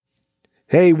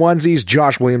Hey, onesies,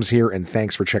 Josh Williams here, and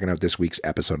thanks for checking out this week's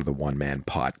episode of the One Man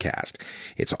Podcast.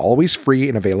 It's always free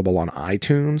and available on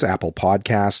iTunes, Apple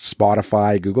Podcasts,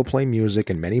 Spotify, Google Play Music,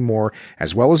 and many more,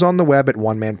 as well as on the web at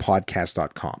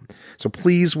onemanpodcast.com. So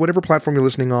please, whatever platform you're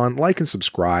listening on, like and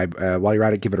subscribe. While you're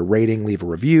at it, give it a rating, leave a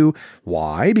review.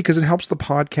 Why? Because it helps the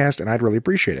podcast, and I'd really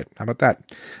appreciate it. How about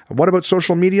that? What about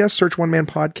social media? Search One Man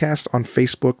Podcast on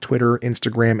Facebook, Twitter,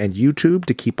 Instagram, and YouTube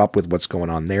to keep up with what's going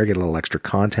on there. Get a little extra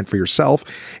content for yourself.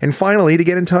 And finally, to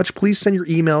get in touch, please send your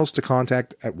emails to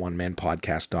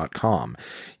contact@onemanpodcast.com.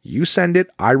 You send it,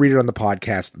 I read it on the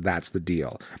podcast. That's the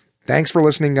deal. Thanks for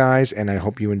listening, guys, and I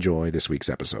hope you enjoy this week's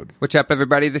episode. What's up,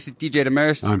 everybody? This is DJ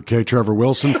Demers. I'm K. Trevor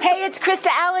Wilson. Hey, it's Krista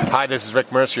Allen. Hi, this is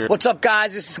Rick Mercier. What's up,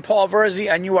 guys? This is Paul Verzi,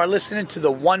 and you are listening to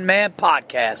the One Man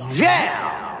Podcast.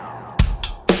 Yeah!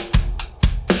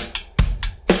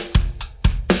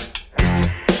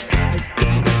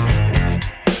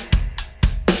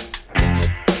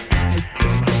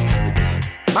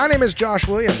 My name is Josh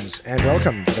Williams, and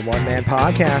welcome to the One Man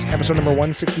Podcast, episode number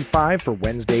 165 for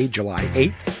Wednesday, July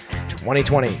 8th,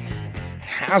 2020.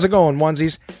 How's it going,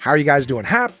 onesies? How are you guys doing?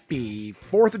 Happy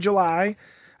 4th of July.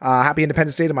 Happy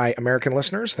Independence Day to my American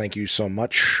listeners. Thank you so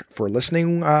much for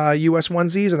listening, U.S.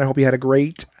 onesies, and I hope you had a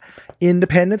great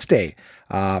Independence Day.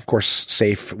 Of course,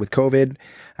 safe with COVID.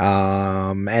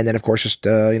 And then, of course, just,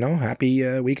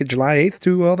 happy week of July 8th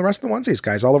to all the rest of the onesies,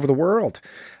 guys, all over the world.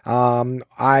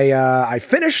 I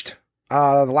finished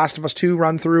The Last of Us 2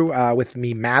 run through with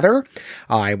me Mather.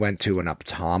 I went to an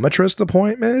optometrist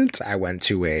appointment. I went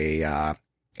to a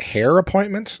hair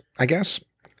appointment, I guess.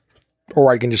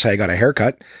 Or I can just say I got a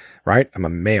haircut, right? I'm a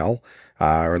male.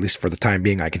 Or at least for the time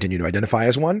being, I continue to identify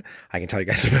as one. I can tell you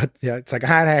guys about, it's like I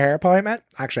had a hair appointment.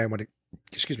 Actually, I went to,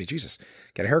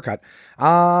 get a haircut. What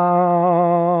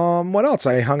else?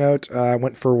 I hung out,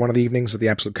 went for one of the evenings at the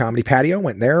Absolute Comedy Patio,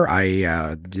 went there.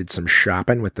 I did some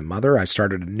shopping with the mother. I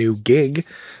started a new gig,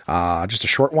 just a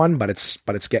short one, but it's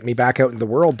getting me back out in the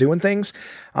world doing things.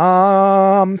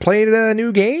 Played a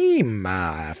new game,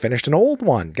 finished an old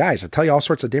one. Guys, I tell you all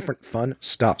sorts of different fun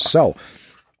stuff. So,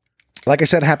 like I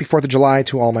said, happy 4th of July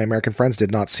to all my American friends.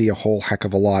 Did not see a whole heck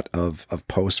of a lot of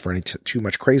posts for any too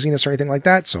much craziness or anything like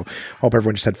that. So hope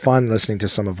everyone just had fun listening to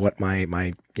some of what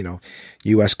my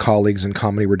U.S. colleagues in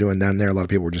comedy were doing down there. A lot of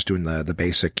people were just doing the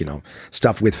basic,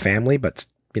 stuff with family, but,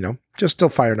 just still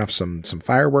firing off some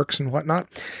fireworks and whatnot.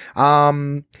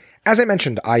 As I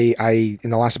mentioned, I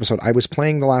in the last episode, I was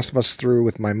playing The Last of Us through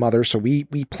with my mother. So we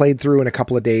played through in a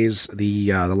couple of days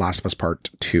the Last of Us Part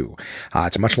 2.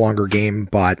 It's a much longer game,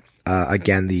 but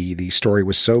again, the story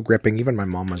was so gripping. Even my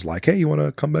mom was like, "Hey, you want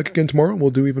to come back again tomorrow? We'll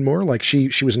do even more." Like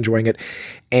she was enjoying it,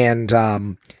 and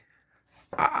I'm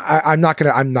not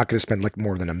gonna spend like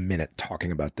more than a minute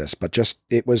talking about this, but just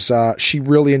it was she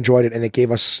really enjoyed it, and it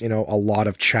gave us a lot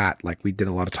of chat. Like we did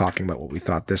a lot of talking about what we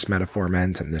thought this metaphor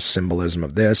meant and this symbolism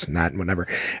of this and that and whatever.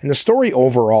 And the story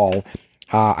overall,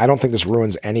 I don't think this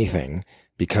ruins anything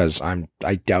because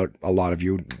I doubt a lot of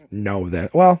you know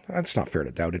that. Well, that's not fair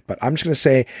to doubt it, but I'm just gonna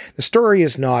say the story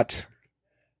is not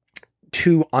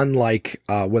too unlike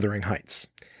Wuthering Heights.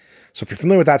 So if you're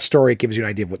familiar with that story, it gives you an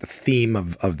idea of what the theme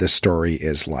of this story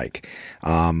is like.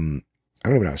 I don't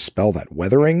even know how to spell that.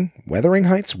 Wuthering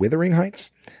Heights.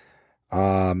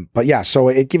 But yeah, so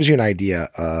it gives you an idea,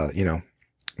 the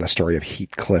story of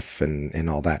Heathcliff and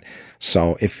all that.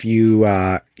 So if you,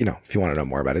 if you want to know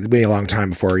more about it, it'll be a long time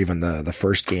before even the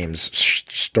first game's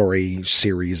story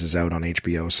series is out on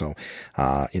HBO. So,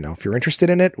 if you're interested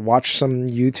in it, watch some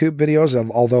YouTube videos,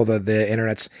 although the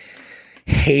internet's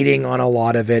hating on a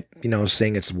lot of it,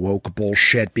 saying it's woke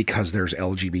bullshit because there's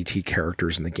LGBT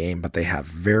characters in the game, but they have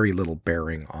very little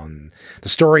bearing on the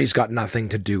story's got nothing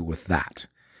to do with that.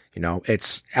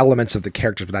 It's elements of the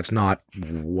characters, but that's not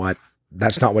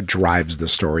what drives the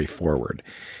story forward,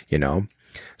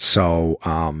 So,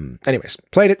 anyways,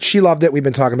 played it. She loved it. We've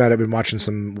been talking about it. Been watching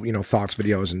some, thoughts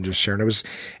videos and just sharing. It was,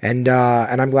 and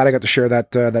I'm glad I got to share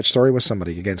that story with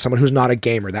somebody. Again, someone who's not a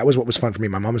gamer. That was what was fun for me.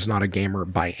 My mom is not a gamer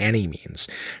by any means.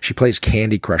 She plays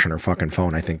Candy Crush on her fucking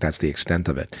phone. I think that's the extent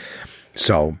of it.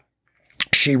 So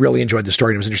she really enjoyed the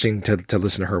story. And it was interesting to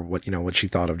listen to her, what she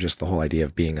thought of just the whole idea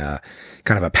of being a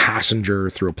kind of a passenger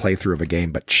through a playthrough of a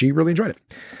game, but she really enjoyed it.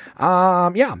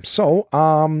 So,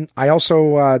 I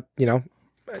also,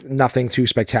 nothing too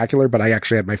spectacular, but I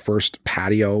actually had my first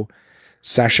patio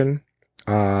session,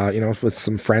 with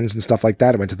some friends and stuff like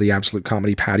that. I went to the Absolute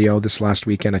Comedy Patio this last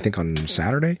weekend, I think on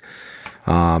Saturday.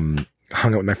 Hung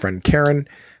out with my friend Karen,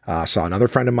 saw another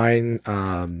friend of mine,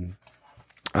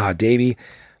 Davey.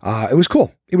 It was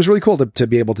cool. It was really cool to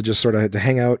be able to just sort of to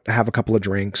hang out, have a couple of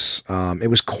drinks. It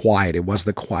was quiet. It was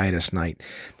the quietest night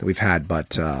that we've had,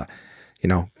 but,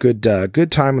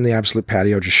 good time on the absolute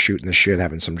patio, just shooting the shit,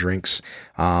 having some drinks.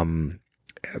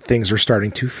 Things are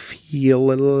starting to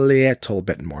feel a little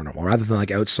bit more normal rather than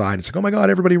like outside. It's like, oh my God,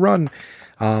 everybody run.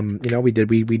 We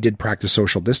did practice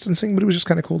social distancing, but it was just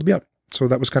kind of cool to be out. So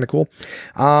that was kind of cool.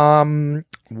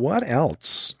 What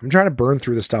else? I'm trying to burn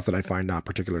through the stuff that I find not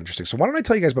particularly interesting. So why don't I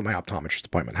tell you guys about my optometrist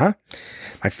appointment, huh?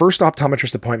 My first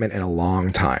optometrist appointment in a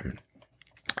long time.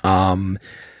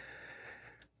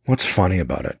 What's funny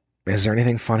about it? Is there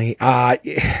anything funny?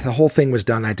 The whole thing was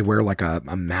done. I had to wear like a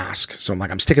mask. So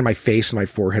I'm sticking my face and my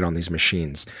forehead on these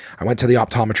machines. I went to the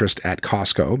optometrist at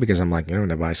Costco because I'm like, I'm going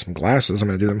to buy some glasses. I'm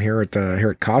going to do them here at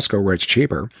Costco where it's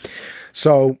cheaper.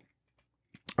 So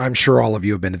I'm sure all of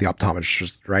you have been to the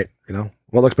optometrist, right?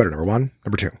 What looks better? Number one,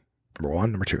 number two, number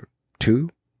one, number two, 2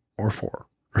 or 4,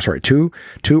 or sorry, 2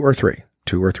 or 3,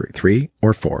 2 or 3, 3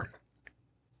 or 4.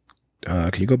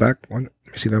 Can you go back one?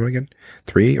 Let me see that one again.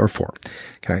 3 or 4.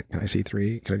 Can I see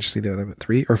 3? Can I just see the other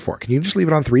 3 or 4? Can you just leave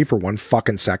it on 3 for 1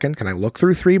 fucking second? Can I look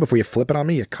through 3 before you flip it on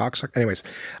me, you cocksucker? Anyways,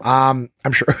 I'm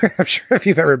sure if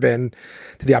you've ever been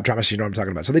to the optometrist, you know what I'm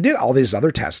talking about. So they did all these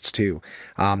other tests too.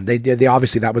 They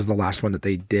obviously, that was the last one that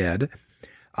they did.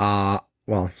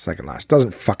 Second last,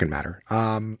 doesn't fucking matter.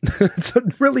 It's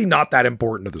really not that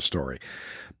important to the story.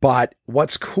 But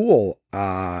what's cool,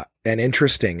 and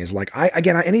interesting is like,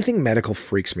 anything medical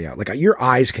freaks me out. Like your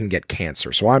eyes can get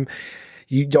cancer. So I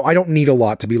don't need a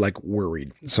lot to be like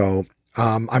worried. So,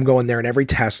 I'm going there and every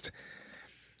test,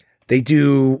 they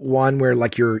do one where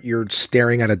like you're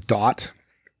staring at a dot.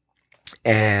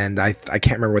 And I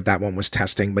can't remember what that one was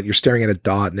testing, but you're staring at a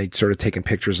dot and they sort of taking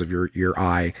pictures of your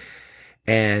eye.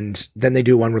 And then they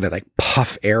do one where they like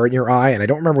puff air in your eye. And I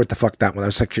don't remember what the fuck that one. I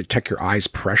was like, check your eye's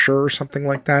pressure or something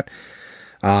like that.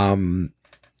 Then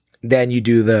you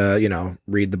do the,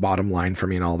 read the bottom line for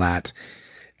me and all that.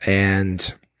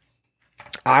 And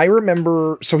I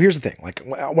remember, so here's the thing, like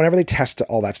whenever they test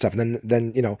all that stuff, and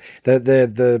then,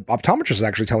 the optometrist is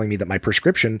actually telling me that my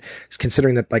prescription is,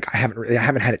 considering that like I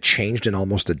haven't had it changed in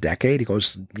almost a decade. He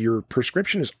goes, your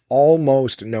prescription is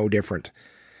almost no different.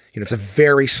 It's a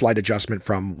very slight adjustment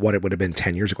from what it would have been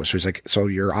 10 years ago. So he's like, so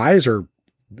your eyes are,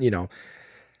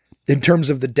 in terms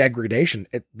of the degradation,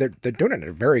 they're doing it in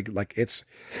a very, like, it's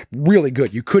really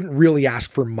good. You couldn't really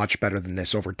ask for much better than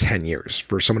this over 10 years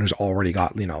for someone who's already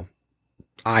got,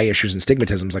 eye issues and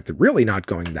stigmatisms. Like, they're really not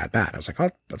going that bad. I was like, oh,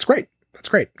 that's great. That's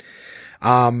great.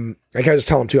 Like I was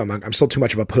telling him too, I'm still too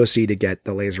much of a pussy to get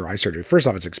the laser eye surgery. First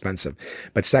off, it's expensive,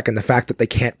 but second, the fact that they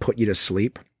can't put you to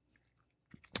sleep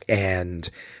and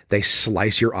they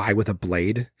slice your eye with a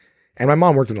blade. And my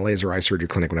mom worked in a laser eye surgery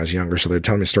clinic when I was younger. So they're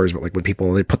telling me stories about like when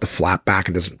they put the flap back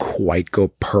and it doesn't quite go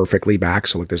perfectly back.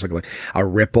 So like there's like a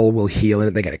ripple will heal in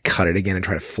it. They got to cut it again and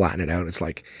try to flatten it out. It's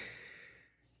like,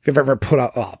 if you've ever put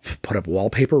up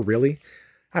wallpaper, really?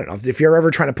 I don't know. If you're ever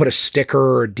trying to put a sticker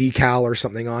or a decal or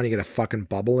something on, you get a fucking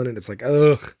bubble in it. It's like,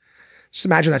 ugh. Just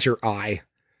imagine that's your eye.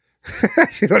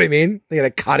 You know what I mean? They got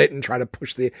to cut it and try to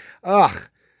push ugh.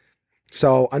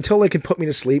 So until they can put me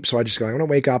to sleep, so I just go, I'm going to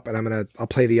wake up and I'll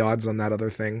play the odds on that other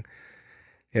thing.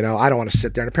 I don't want to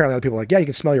sit there. And apparently other people are like, yeah, you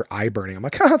can smell your eye burning. I'm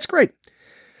like, oh, that's great.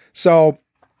 So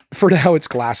for now it's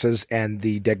glasses and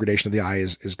the degradation of the eye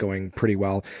is going pretty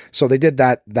well. So they did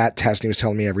that test and he was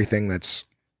telling me everything that's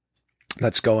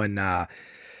going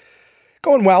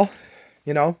well,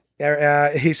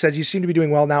 he says, you seem to be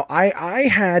doing well. Now I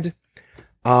had,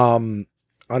 an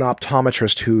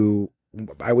optometrist who,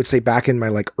 I would say back in my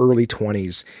like early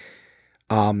 20s,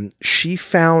 she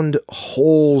found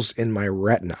holes in my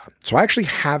retina. So I actually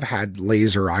have had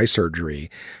laser eye surgery,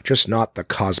 just not the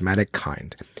cosmetic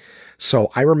kind. So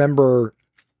I remember,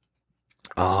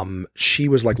 she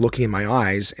was like looking in my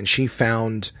eyes and she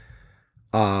found,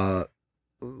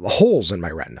 holes in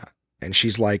my retina. And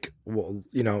she's like, well,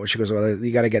 she goes, well,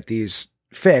 you got to get these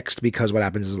fixed because what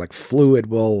happens is like fluid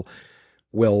will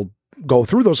go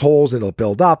through those holes and it'll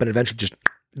build up and eventually just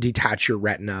detach your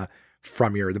retina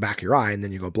from the back of your eye and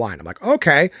then you go blind. I'm like,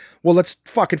 okay, well, let's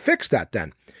fucking fix that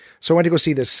then. So I went to go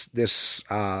see this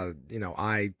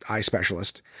eye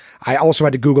specialist. I also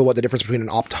had to Google what the difference between an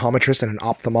optometrist and an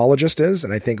ophthalmologist is.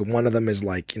 And I think one of them is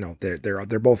like,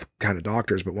 they're both kind of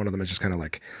doctors, but one of them is just kind of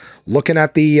like looking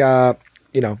at the,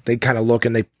 they kind of look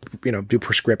and they, do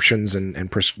prescriptions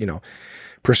and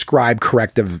prescribe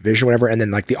corrective vision, whatever. And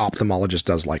then like the ophthalmologist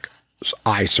does like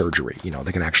eye surgery,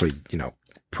 they can actually,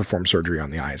 perform surgery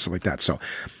on the eye and stuff like that. So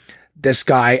this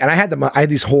guy, and I had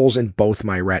these holes in both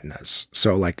my retinas.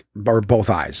 So like, or both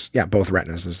eyes. Yeah, both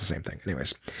retinas is the same thing.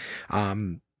 Anyways.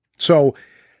 So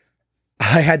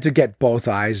I had to get both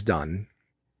eyes done.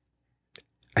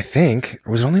 I think.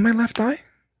 Or was it only my left eye?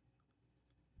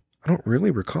 I don't really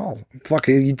recall. Fuck,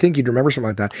 you'd think you'd remember something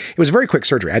like that. It was a very quick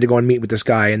surgery. I had to go and meet with this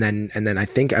guy, and then I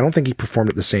don't think he performed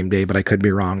it the same day, but I could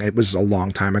be wrong. It was a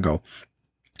long time ago.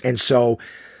 And so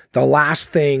the last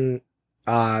thing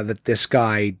that this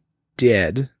guy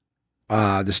did,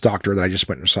 this doctor that I just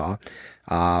went and saw,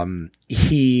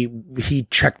 he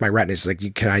checked my retina. He's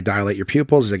like, can I dilate your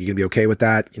pupils? He's like, you gonna be okay with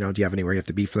that? You know, do you have anywhere you have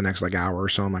to be for the next hour or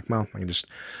so? I'm like, well, I can just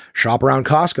shop around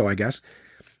Costco, I guess.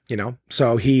 You know,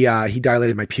 so he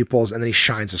dilated my pupils, and then he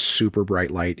shines a super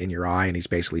bright light in your eye, and he's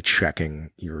basically checking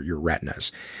your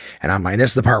retinas. And I'm like, and this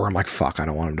is the part where I'm like, fuck, I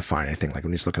don't want him to find anything. Like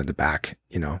when he's looking at the back,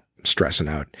 you know, I'm stressing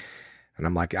out. And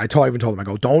I'm like, I even told him, I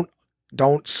go,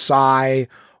 don't sigh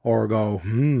or go,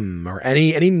 or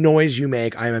any noise you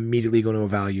make, I'm immediately going to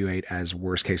evaluate as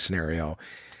worst case scenario.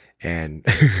 And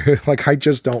like, I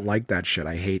just don't like that shit.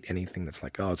 I hate anything that's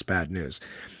like, oh, it's bad news.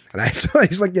 And so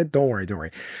he's like, yeah, don't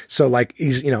worry. So like,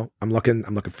 he's, you know, I'm looking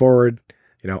forward,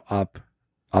 you know, up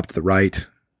to the right,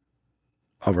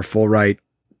 over full right,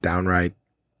 down right,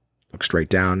 look straight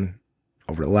down,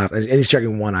 over to the left. And he's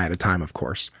checking one eye at a time, of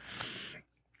course.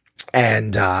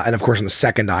 And of course, on the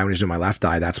second eye, when he's doing my left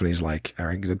eye, that's when he's like, all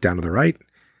right, look down to the right.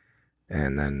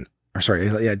 And then,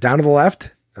 down to the left.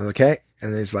 Okay.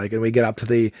 And he's like, and we get up to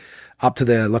the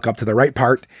right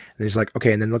part. And he's like,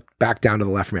 okay. And then look back down to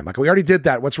the left from me. I'm like, we already did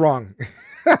that. What's wrong?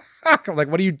 I'm like,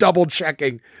 what are you double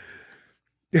checking?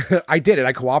 I did it.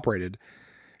 I cooperated.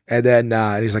 And then,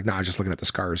 and he's like, no, I was just looking at the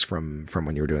scars from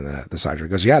when you were doing the surgery.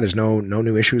 He goes, yeah, there's no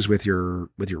new issues with your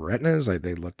retinas. Like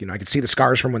they look, you know, I could see the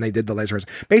scars from when they did the laser eyes.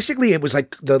 Basically, it was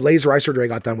like the laser eye surgery I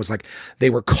got done was like they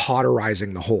were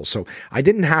cauterizing the hole. So I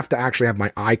didn't have to actually have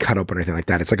my eye cut open or anything like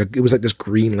that. It's like it was like this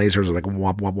green laser was like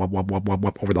wop, wop, wop, wop, wop, wop,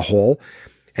 wop over the hole.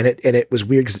 And it was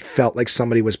weird because it felt like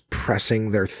somebody was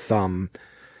pressing their thumb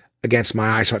against my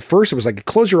eye. So at first it was like,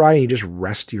 close your eye and you just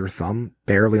rest your thumb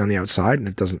barely on the outside, and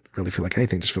it doesn't really feel like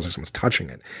anything. It just feels like someone's touching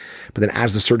it. But then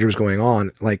as the surgery was going on,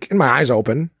 like, and my eye's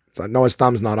open, so I know his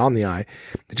thumb's not on the eye.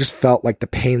 It just felt like the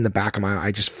pain in the back of my eye.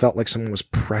 I just felt like someone was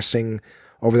pressing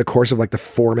over the course of like the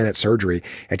 4-minute surgery.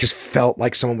 It just felt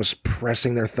like someone was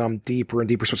pressing their thumb deeper and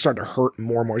deeper. So it started to hurt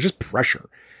more and more. It's just pressure.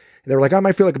 And they were like, I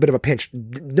might feel like a bit of a pinch.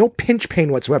 No pinch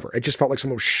pain whatsoever. It just felt like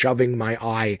someone was shoving my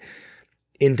eye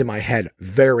into my head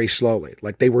very slowly.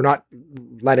 Like they were not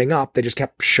letting up. They just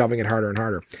kept shoving it harder and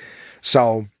harder.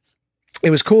 So it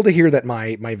was cool to hear that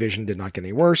my vision did not get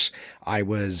any worse. I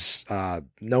was,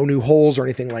 no new holes or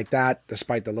anything like that,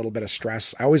 despite the little bit of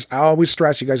stress. I always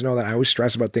stress. You guys know that I always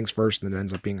stress about things first and then it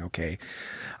ends up being okay.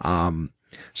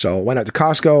 So I went out to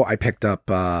Costco. I picked up,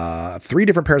 3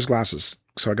 different pairs of glasses.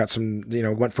 So I got some, you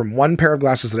know, went from one pair of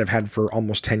glasses that I've had for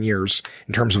almost 10 years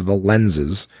in terms of the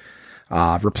lenses.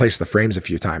 I've replaced the frames a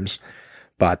few times,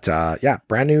 but, yeah,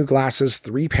 brand new glasses,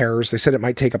 3 pairs. They said it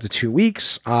might take up to 2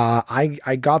 weeks.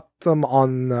 I got them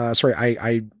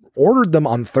I ordered them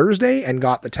on Thursday and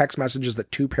got the text messages that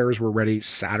 2 pairs were ready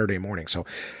Saturday morning. So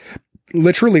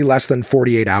literally less than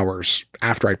 48 hours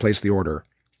after I placed the order,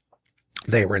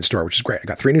 they were in store, which is great. I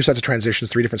got 3 new sets of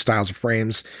transitions, 3 different styles of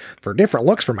frames for different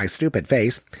looks for my stupid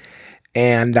face.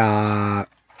 And,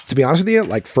 to be honest with you,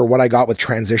 like for what I got with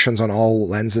transitions on all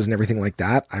lenses and everything like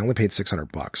that, I only paid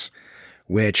 $600,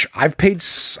 which I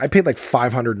paid like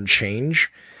 500 and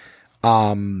change,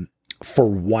 for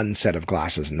one set of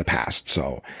glasses in the past.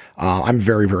 So, I'm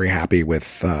very, very happy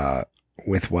with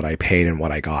what I paid and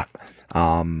what I got.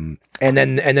 And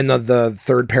then the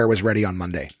 3rd pair was ready on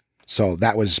Monday. So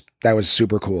that was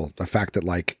super cool. The fact that,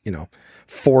 like, you know,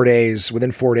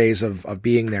 within 4 days of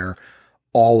being there,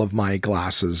 all of my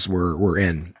glasses were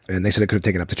in, and they said it could have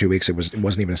taken up to 2 weeks. It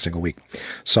wasn't even a single week.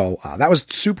 So, that was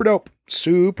super dope.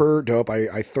 Super dope.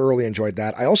 I thoroughly enjoyed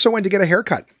that. I also went to get a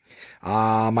haircut.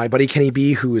 My buddy Kenny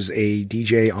B, who is a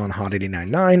DJ on Hot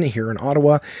 89.9 here in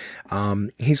Ottawa.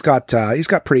 He's got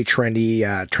pretty trendy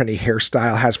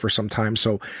hairstyle, has for some time.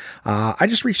 So, I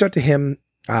just reached out to him.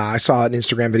 I saw an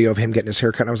Instagram video of him getting his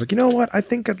haircut and I was like, you know what? I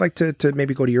think I'd like to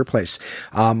maybe go to your place.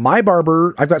 My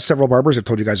barber, I've got several barbers. I've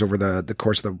told you guys over the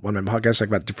course of the One Man podcast, I've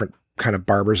got different kind of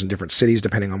barbers in different cities,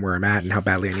 depending on where I'm at and how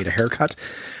badly I need a haircut.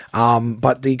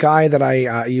 But the guy that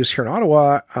I use here in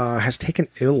Ottawa, has taken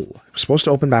ill. He was supposed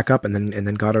to open back up and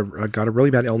then got a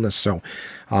really bad illness. So,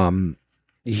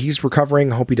 he's recovering.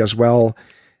 Hope he does well.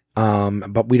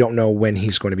 But we don't know when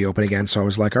he's going to be open again. So I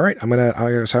was like, all right, I'm going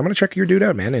to check your dude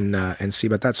out, man, and see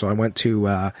about that. So I went to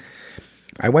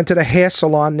the hair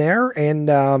salon there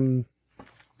and,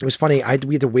 it was funny.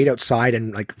 We had to wait outside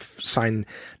and like sign,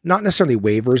 not necessarily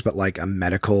waivers, but like a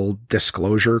medical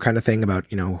disclosure kind of thing about,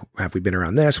 have we been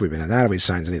around this? We've been in that. Have we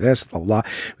signed any of this? Blah, blah,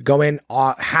 blah. We go in,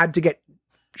 had to get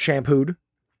shampooed.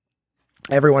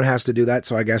 Everyone has to do that.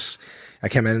 So I guess I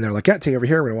came in and they're like, yeah, take over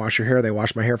here. We're going to wash your hair. They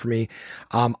washed my hair for me.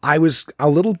 I was a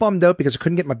little bummed out because I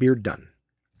couldn't get my beard done.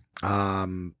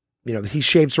 He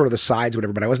shaved sort of the sides,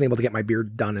 whatever, but I wasn't able to get my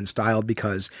beard done and styled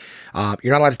because,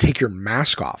 you're not allowed to take your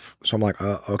mask off. So I'm like,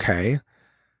 okay.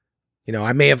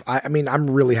 I'm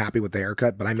really happy with the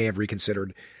haircut, but I may have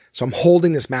reconsidered. So I'm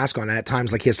holding this mask on, and at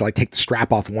times, like, he has to like take the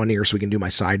strap off one ear so we can do my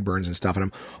sideburns and stuff. And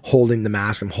I'm holding the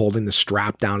mask. I'm holding the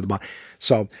strap down to the bottom.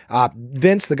 So,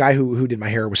 Vince, the guy who did my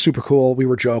hair, was super cool. We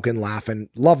were joking, laughing.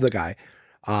 Love the guy.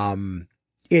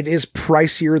 It is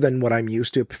pricier than what I'm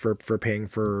used to for paying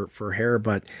for hair,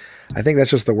 but I think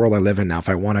that's just the world I live in now. If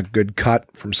I want a good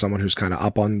cut from someone who's kind of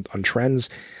up on trends,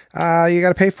 you got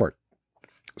to pay for it.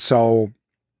 So,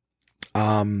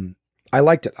 I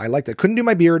liked it. Couldn't do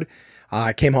my beard.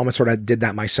 I came home and sort of did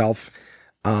that myself.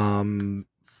 Yeah.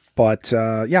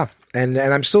 And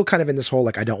I'm still kind of in this whole,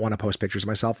 like, I don't want to post pictures of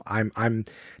myself. I'm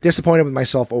disappointed with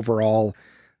myself overall,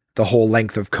 the whole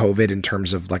length of COVID, in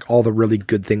terms of like all the really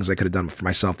good things I could have done for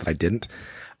myself that I didn't.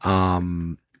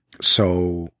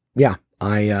 So yeah,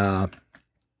 and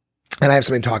I have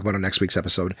something to talk about on next week's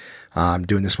episode. I'm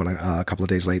doing this one a couple of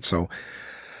days late, so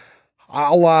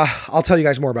I'll tell you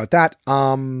guys more about that.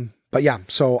 But yeah,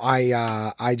 so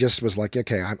I just was like,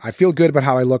 okay, I feel good about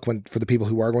how I look for the people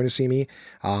who are going to see me.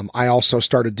 I also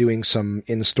started doing some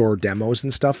in-store demos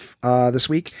and stuff, this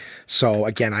week. So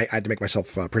again, I had to make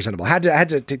myself presentable. I had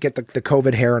to get the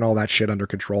COVID hair and all that shit under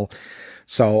control.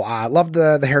 So I love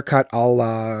the haircut. I'll,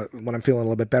 when I'm feeling a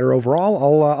little bit better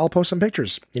overall, I'll post some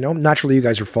pictures. Naturally you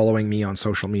guys are following me on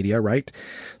social media, right?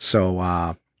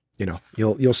 So,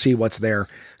 you'll see what's there.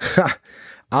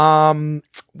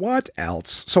 What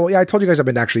else? So yeah, I told you guys I've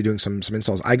been actually doing some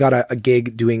installs. I got a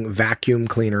gig doing vacuum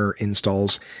cleaner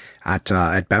installs at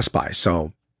Best Buy.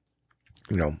 So,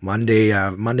 Monday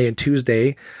and Tuesday,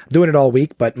 I'm doing it all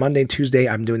week, but Monday and Tuesday,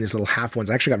 I'm doing these little half ones.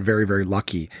 I actually got very, very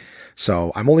lucky.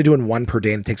 So I'm only doing one per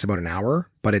day and it takes about an hour,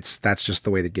 but that's just the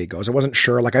way the gig goes. I wasn't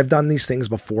sure. Like, I've done these things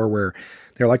before where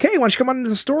they're like, hey, why don't you come on into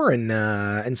the store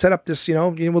and set up this,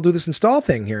 we'll do this install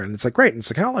thing here. And it's like, great. And it's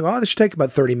like, how long? Oh, this should take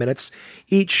about 30 minutes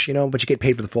each, but you get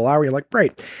paid for the full hour. You're like,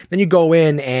 great. Then you go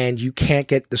in and you can't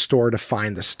get the store to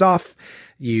find the stuff.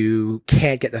 You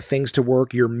can't get the things to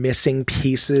work. You're missing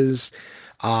pieces.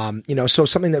 So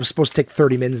something that was supposed to take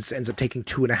 30 minutes ends up taking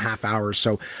 2.5 hours.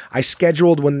 So I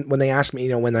scheduled when they asked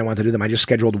me, when I want to do them, I just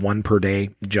scheduled one per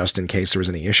day just in case there was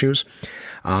any issues.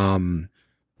 Yeah,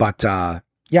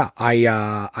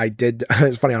 I did.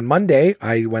 It's funny. On Monday,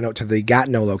 I went out to the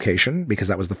Gatineau location because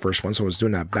that was the first one. So I was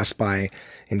doing a Best Buy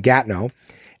in Gatineau.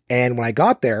 And when I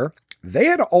got there, they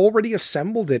had already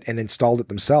assembled it and installed it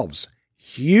themselves.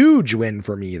 Huge win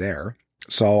for me there.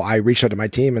 So I reached out to my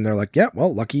team and they're like, yeah,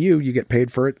 well, lucky you get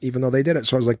paid for it, even though they did it.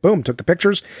 So I was like, boom, took the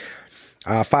pictures,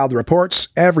 filed the reports.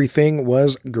 Everything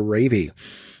was gravy.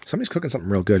 Somebody's cooking something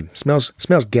real good. Smells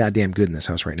goddamn good in this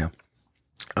house right now.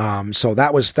 So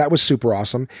that was super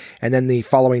awesome. And then the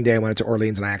following day I went to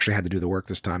Orleans and I actually had to do the work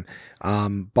this time.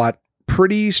 But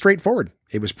pretty straightforward.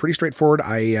 It was pretty straightforward.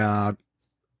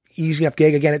 Easy enough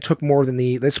gig. Again, it took more than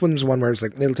this one was one where it's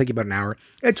like, it'll take you about an hour.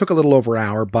 It took a little over an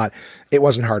hour, but it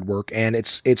wasn't hard work. And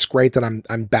it's great that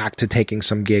I'm back to taking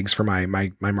some gigs for my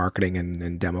marketing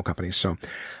and demo companies. So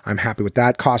I'm happy with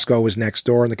that. Costco was next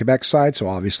door on the Quebec side. So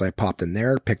obviously I popped in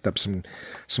there, picked up some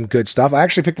good stuff. I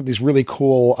actually picked up these really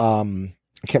cool,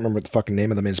 I can't remember what the fucking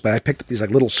name of them is, but I picked up these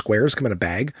like little squares come in a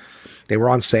bag. They were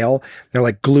on sale. They're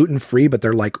like gluten free, but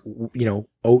they're like,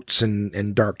 oats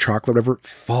and dark chocolate, whatever.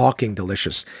 Fucking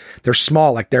delicious. They're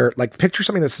small. Like they're like, picture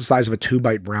something that's the size of a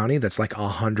 2-bite brownie. That's like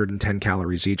 110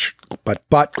 calories each, but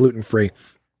gluten free.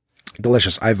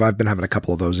 Delicious. I've been having a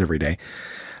couple of those every day.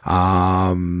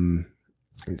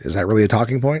 Is that really a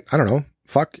talking point? I don't know.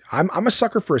 Fuck. I'm a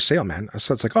sucker for a sale, man.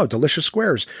 So it's like, oh, delicious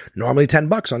squares. Normally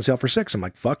 $10 on sale for $6. I'm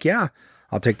like, fuck yeah.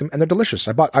 I'll take them. And they're delicious.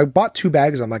 I bought 2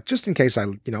 bags. I'm like, just in case I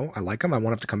like them, I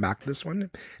won't have to come back to this one.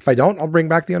 If I don't, I'll bring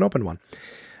back the unopened one.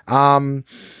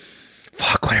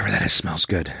 Fuck, whatever that is smells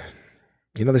good.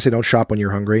 They say don't shop when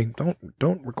you're hungry.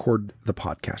 Don't record the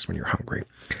podcast when you're hungry.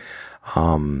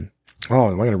 Oh, am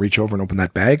I going to reach over and open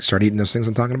that bag? Start eating those things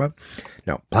I'm talking about?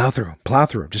 No, plow through.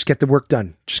 Just get the work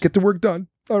done.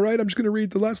 All right, I'm just going to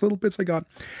read the last little bits I got.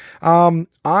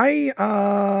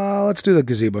 Let's do the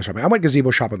gazebo shopping. I went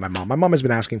gazebo shopping with my mom. My mom has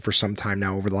been asking for some time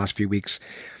now over the last few weeks.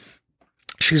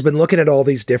 She's been looking at all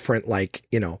these different,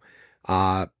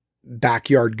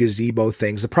 backyard gazebo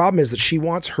things. The problem is that she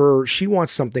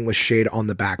wants something with shade on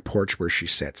the back porch where she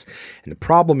sits. And the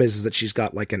problem is that she's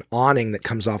got like an awning that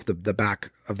comes off the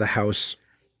back of the house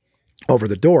over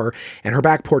the door, and her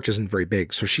back porch isn't very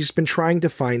big. So she's been trying to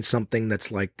find something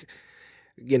that's like,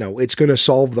 it's going to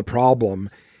solve the problem.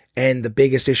 And the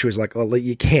biggest issue is like, well,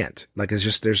 you can't. Like,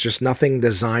 there's just nothing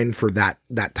designed for that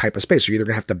type of space. So you're either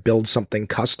gonna have to build something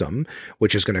custom,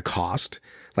 which is gonna cost.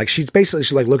 Like, she's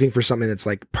like looking for something that's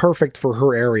like perfect for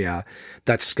her area,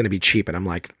 that's gonna be cheap. And I'm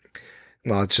like,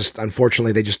 well, it's just,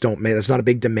 unfortunately, they just don't make. There's not a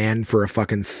big demand for a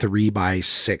fucking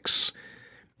 3x6,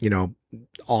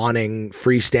 awning,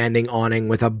 freestanding awning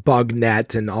with a bug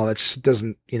net and all that. Just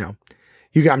doesn't,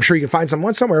 I'm sure you can find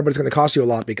someone somewhere, but it's going to cost you a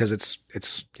lot because it's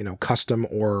custom,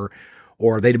 or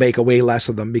they'd make a way less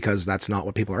of them because that's not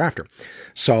what people are after.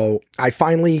 So I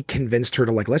finally convinced her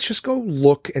to like, let's just go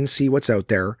look and see what's out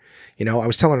there. I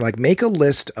was telling her like, make a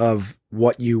list of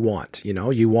what you want.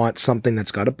 You want something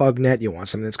that's got a bug net. You want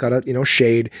something that's got a,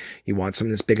 shade. You want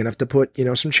something that's big enough to put,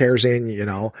 some chairs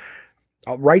in,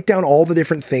 I'll write down all the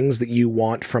different things that you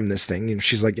want from this thing. And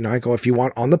she's like, I go, if you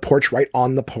want on the porch, right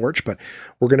on the porch, but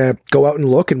we're going to go out and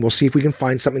look and we'll see if we can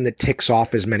find something that ticks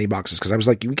off as many boxes. Cause I was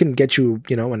like, we can get you,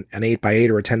 an 8x8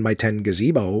 or a 10x10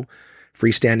 gazebo,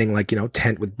 freestanding, like,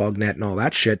 tent with bug net and all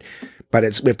that shit. But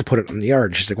we have to put it in the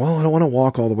yard. She's like, well, I don't want to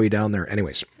walk all the way down there.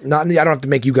 Anyways, I don't have to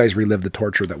make you guys relive the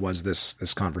torture that was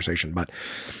this conversation, but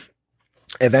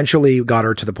eventually got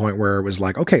her to the point where it was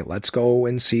like, okay, let's go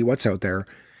and see what's out there.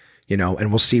 And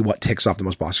we'll see what ticks off the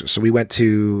most boxes. So we went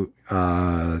to,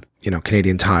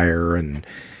 Canadian Tire and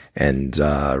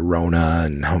Rona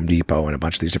and Home Depot and a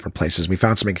bunch of these different places. We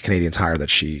found something at Canadian Tire that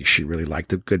she really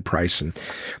liked, a good price, and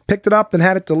picked it up and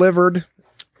had it delivered.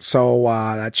 So,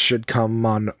 that should come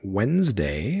on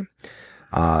Wednesday,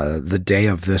 the day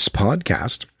of this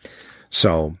podcast.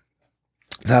 So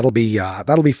that'll be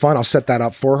fun. I'll set that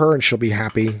up for her and she'll be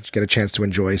happy to get a chance to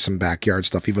enjoy some backyard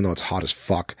stuff, even though it's hot as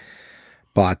fuck.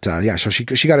 But, so she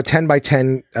got a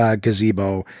 10x10,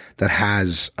 gazebo that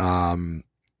has,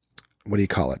 what do you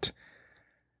call it?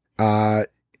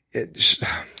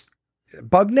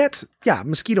 Bug net? Yeah,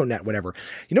 mosquito net, whatever.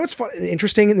 What's fun and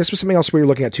interesting? And this was something else we were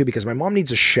looking at too, because my mom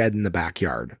needs a shed in the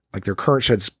backyard. Like their current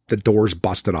shed's, the door's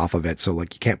busted off of it. So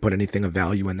like you can't put anything of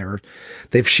value in there.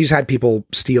 She's had people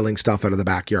stealing stuff out of the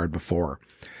backyard before.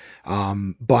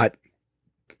 But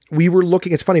we were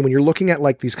looking, it's funny when you're looking at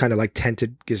like these kind of like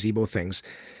tented gazebo things,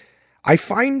 I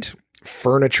find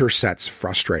furniture sets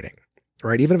frustrating,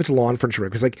 right? Even if it's lawn furniture,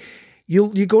 because like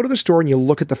you go to the store and you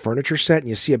look at the furniture set and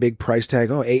you see a big price tag,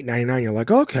 $8.99. You're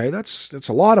like, okay, that's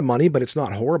a lot of money, but it's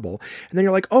not horrible. And then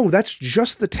you're like, oh, that's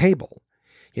just the table,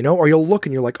 or you'll look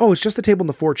and you're like, oh, it's just the table and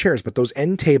the 4 chairs, but those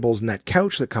end tables and that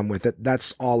couch that come with it,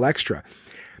 that's all extra.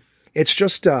 It's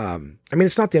just,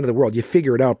 it's not the end of the world. You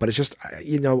figure it out, but it's just,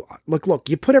 look,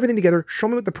 you put everything together, show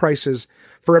me what the price is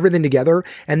for everything together,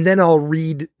 and then I'll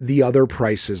read the other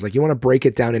prices. Like you want to break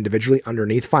it down individually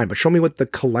underneath, fine, but show me what the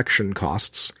collection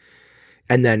costs,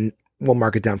 and then we'll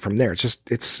mark it down from there. It's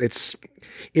just, it's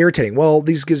irritating. Well,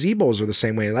 these gazebos are the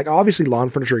same way. Like obviously lawn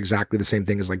furniture, exactly the same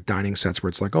thing as like dining sets where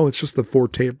it's like, oh, it's just the 4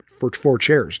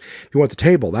 chairs. If you want the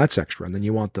table, that's extra. And then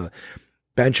you want the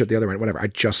bench at the other end, whatever. I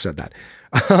just said that.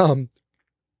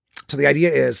 So the idea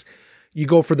is you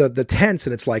go for the tents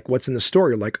and it's like, what's in the store?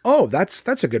 You're like, oh,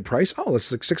 that's a good price. Oh,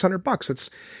 this is like $600. It's,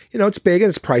 it's big and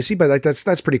it's pricey, but like,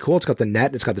 that's pretty cool. It's got the net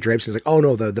and it's got the drapes. And it's like, oh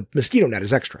no, the mosquito net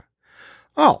is extra.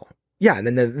 Oh yeah.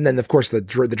 And then of course the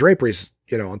draperies,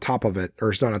 on top of it, or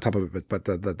it's not on top of it, but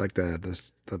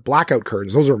the blackout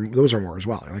curtains, those are more as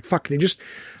well. You're like, fuck,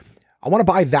 I want to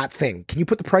buy that thing. Can you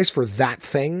put the price for that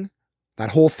thing? That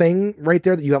whole thing right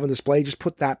there that you have on display, just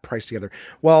put that price together.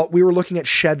 Well, we were looking at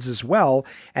sheds as well,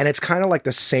 and it's kind of like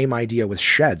the same idea with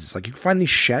sheds. It's like you can find these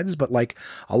sheds, but like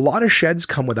a lot of sheds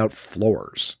come without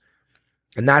floors.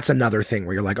 And that's another thing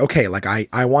where you're like, okay, like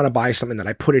I want to buy something that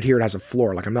I put it here, it has a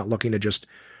floor. Like I'm not looking to just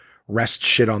rest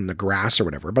shit on the grass or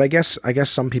whatever. But I guess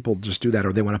some people just do that,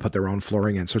 or they want to put their own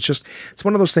flooring in. So it's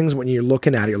one of those things when you're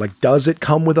looking at it, you're like, does it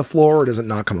come with a floor or does it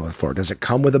not come with a floor? Does it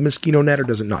come with a mosquito net or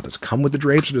does it not? Does it come with the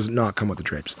drapes or does it not come with the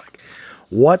drapes? Like,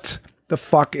 what the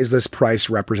fuck is this price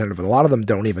representative? And a lot of them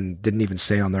didn't even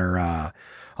say on their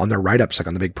write-ups, like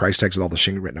on the big price tags with all the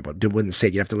shit written about, it wouldn't say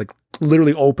it. You have to like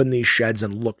literally open these sheds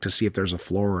and look to see if there's a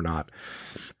floor or not.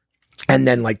 And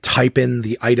then like type in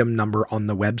the item number on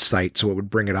the website so it would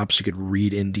bring it up so you could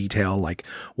read in detail like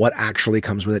what actually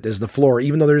comes with it. Is the floor,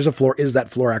 even though there's a floor, is that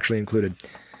floor actually included?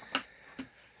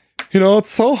 It's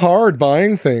so hard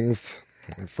buying things.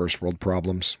 First world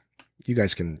problems. You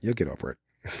guys you'll get over it.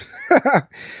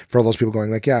 For all those people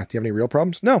going like, yeah, do you have any real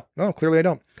problems? No, clearly I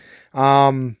don't.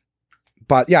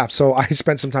 But yeah, so I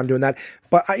spent some time doing that.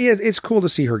 But it's cool to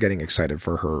see her getting excited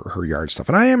for her yard stuff.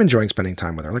 And I am enjoying spending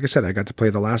time with her. Like I said, I got to play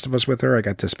The Last of Us with her. I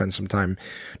got to spend some time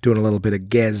doing a little bit of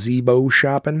gazebo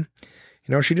shopping.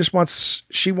 You know, she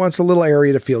wants a little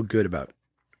area to feel good about.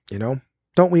 You know,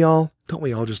 don't we all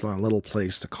just want a little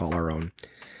place to call our own?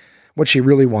 What she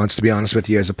really wants, to be honest with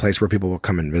you, is a place where people will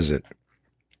come and visit.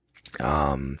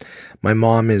 My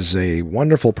mom is a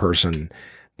wonderful person,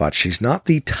 but she's not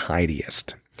the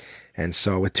tidiest. And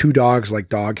so with 2 dogs like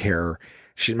dog hair,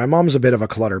 my mom's a bit of a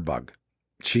clutter bug.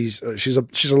 She's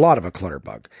a lot of a clutter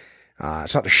bug.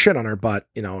 It's not to shit on her, but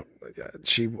you know,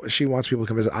 she wants people to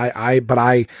come visit.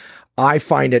 I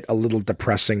find it a little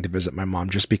depressing to visit my mom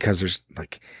just because there's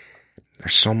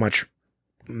so much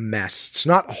mess. It's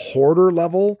not hoarder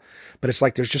level, but it's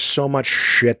like there's just so much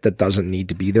shit that doesn't need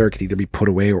to be there. It could either be put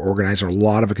away or organized, or a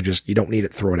lot of it could just, you don't need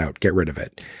it, throw it out, get rid of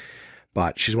it.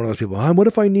 But she's one of those people, what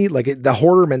if I need, the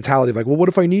hoarder mentality of well, what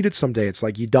if I need it someday? It's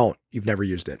like, you've never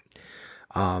used it.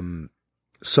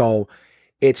 So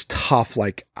it's tough.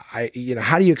 How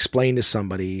do you explain to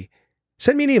somebody?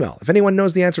 Send me an email. If anyone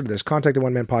knows the answer to this, contact the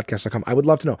onemanpodcast.com. I would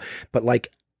love to know. But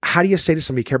how do you say to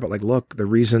somebody you care about, look, the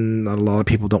reason that a lot of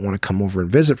people don't want to come over and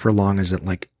visit for long is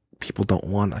that people don't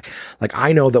want,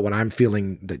 I know that when I'm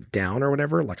feeling down or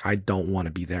whatever, I don't want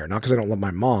to be there. Not because I don't love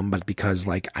my mom, but because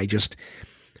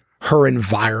her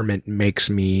environment makes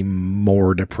me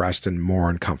more depressed and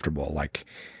more uncomfortable.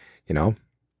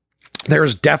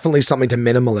 There's definitely something to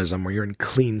minimalism where you're in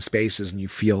clean spaces and you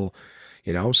feel,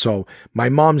 so my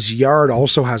mom's yard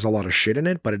also has a lot of shit in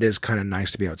it, but it is kind of nice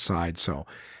to be outside. So,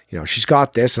 she's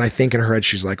got this, and I think in her head,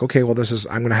 she's like, okay, well,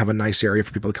 I'm going to have a nice area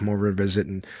for people to come over and visit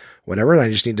and whatever. And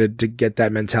I just need to get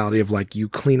that mentality of you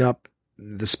clean up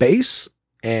the space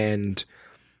and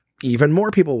even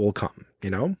more people will come,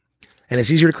 and it's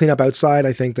easier to clean up outside,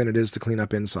 I think, than it is to clean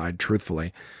up inside,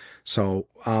 truthfully. So,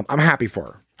 I'm happy for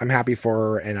her.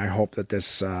 And I hope that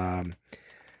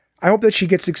I hope that she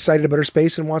gets excited about her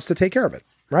space and wants to take care of it.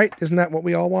 Right? Isn't that what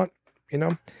we all want?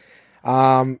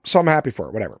 So I'm happy for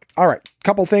it, whatever. All right.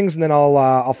 Couple things and then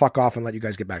I'll fuck off and let you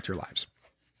guys get back to your lives.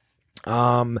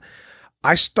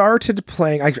 I started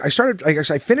playing, I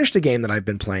finished a game that I've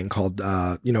been playing called,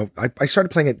 I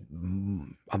started playing it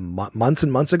months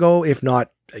and months ago, if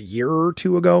not a year or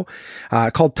 2 ago,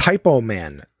 called Typo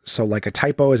Man. So a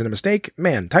typo isn't a mistake,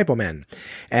 Typo Man.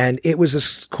 And it was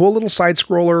this cool little side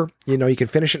scroller. You can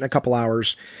finish it in a couple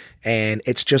hours, and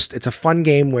it's a fun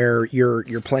game where you're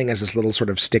playing as this little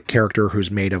sort of stick character who's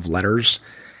made of letters,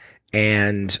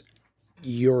 and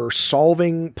you're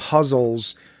solving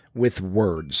puzzles with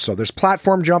words. So there's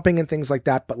platform jumping and things like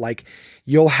that, but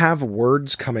you'll have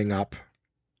words coming up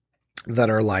that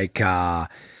are I'll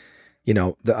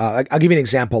give you an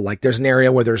example. There's an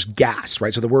area where there's gas,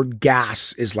 right? So the word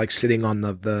gas is sitting on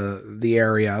the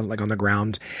area, on the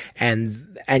ground,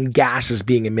 and gas is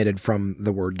being emitted from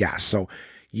the word gas. So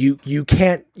you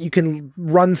can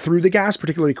run through the gas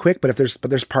particularly quick, but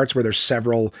there's parts where there's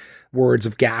several words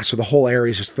of gas. So the whole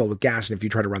area is just filled with gas. And if you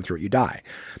try to run through it, you die.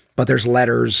 But there's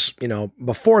letters,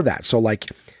 before that. So I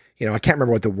can't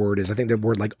remember what the word is. I think the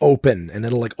word open, and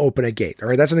it'll open a gate. All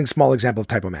right. That's a small example of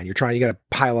Typo Man. You got a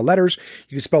pile of letters.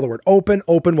 You can spell the word open.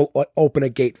 Open will open a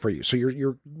gate for you. So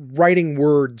you're writing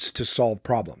words to solve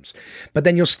problems, but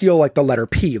then you'll steal the letter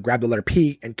P. You grab the letter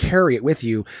P and carry it with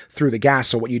you through the gas.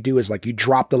 So what you do is you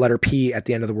drop the letter P at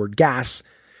the end of the word gas,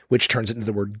 which turns it into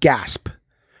the word gasp.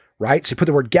 Right? So you put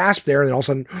the word gasp there, and then all of a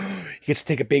sudden he gets to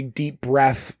take a big, deep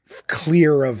breath,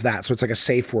 clear of that. So it's a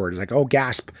safe word. It's oh,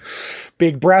 gasp,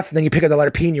 big breath. And then you pick up the letter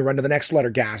P and you run to the next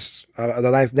letter, gas,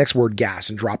 the next word,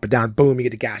 gas, and drop it down. Boom, you get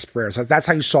to gasp for air. So that's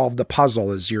how you solve the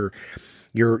puzzle, is you're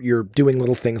doing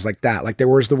little things like that. There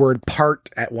was the word part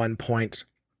at one point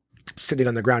sitting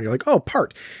on the ground. You're oh,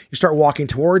 part. You start walking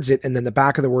towards it, and then the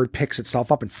back of the word picks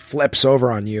itself up and flips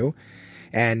over on you.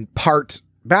 And part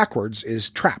backwards is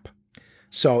trap.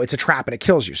 So it's a trap and it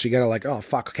kills you. So you got to oh,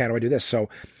 fuck, okay, how do I do this? So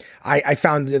I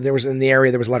found that there was in the area,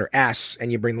 there was a letter S,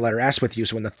 and you bring the letter S with you.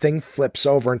 So when the thing flips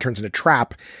over and turns into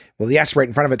trap, well, the S right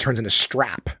in front of it turns into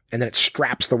strap, and then it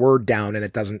straps the word down, and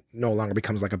it no longer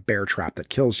becomes a bear trap that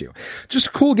kills you. Just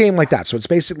a cool game like that. So it's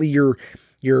basically you're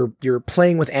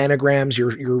playing with anagrams.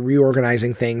 You're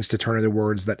reorganizing things to turn into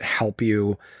words that help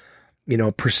you,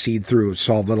 proceed through,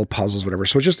 solve little puzzles, whatever.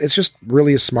 So it's just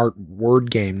really a smart word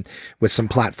game with some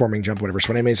platforming jump, whatever.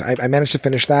 So anyways, I managed to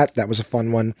finish that. That was a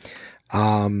fun one.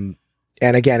 And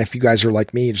again, if you guys are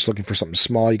like me, just looking for something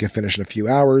small, you can finish in a few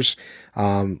hours.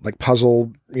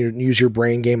 Puzzle, use your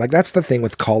brain game. That's the thing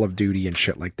with Call of Duty and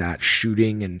shit like that,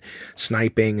 shooting and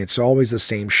sniping. It's always the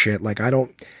same shit. I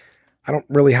don't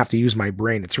really have to use my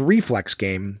brain. It's a reflex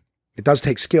game. It does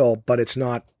take skill, but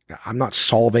I'm not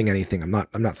solving anything. I'm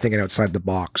not thinking outside the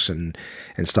box and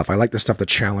stuff. I like the stuff that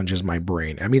challenges my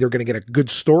brain. I'm either going to get a good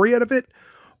story out of it,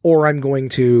 or I'm going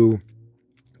to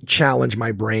challenge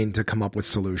my brain to come up with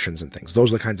solutions and things.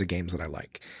 Those are the kinds of games that I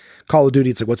like. Call of Duty,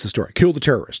 it's like, what's the story? Kill the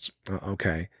terrorists.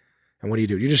 Okay. And what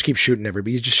do? You just keep shooting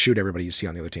everybody. You just shoot everybody you see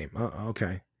on the other team.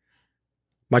 Okay.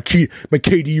 My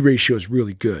KD ratio is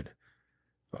really good.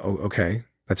 Oh, okay.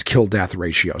 That's kill death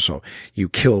ratio. So you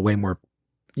kill way more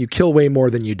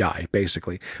than you die,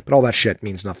 basically. But all that shit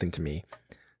means nothing to me.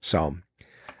 So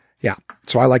yeah.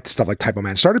 So I like the stuff like Typo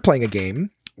Man. Started playing a game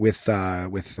with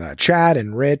Chad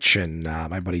and Rich and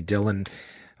my buddy Dylan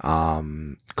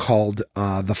called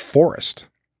The Forest.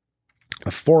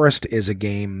 The Forest is a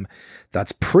game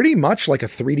that's pretty much like a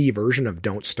 3D version of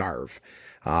Don't Starve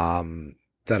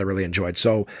that I really enjoyed.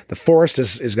 So The Forest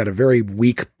is got a very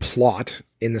weak plot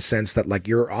in the sense that like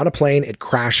you're on a plane, it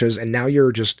crashes, and now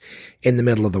you're just in the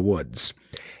middle of the woods.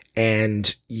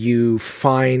 And you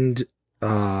find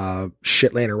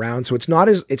shit laying around. So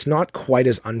it's not quite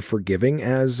as unforgiving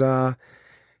as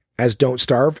Don't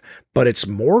Starve, but it's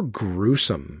more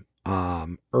gruesome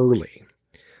early.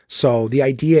 So the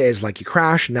idea is like you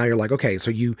crash, and now you're like, okay, so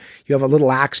you have a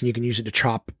little axe and you can use it to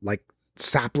chop like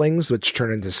saplings, which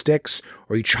turn into sticks,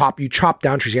 or you chop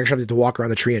down trees. You actually have to walk around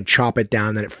the tree and chop it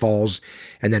down, then it falls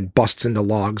and then busts into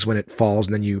logs when it falls.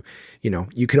 And then you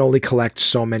can only collect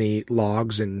so many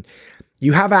logs, and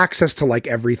you have access to like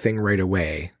everything right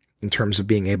away in terms of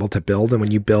being able to build. And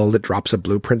when you build, it drops a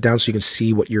blueprint down so you can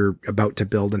see what you're about to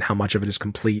build and how much of it is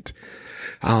complete.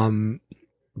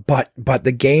 But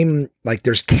the game, like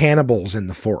there's cannibals in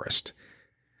the forest.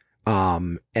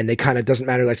 And they kind of doesn't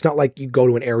matter. It's not like you go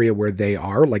to an area where they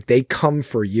are, like they come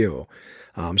for you.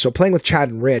 So playing with Chad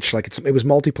and Rich, like it was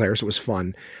multiplayer, so it was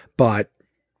fun, but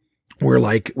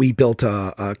we built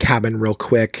a cabin real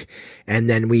quick. And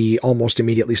then we almost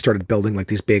immediately started building like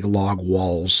these big log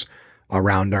walls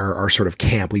around our sort of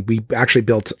camp. We actually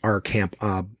built our camp,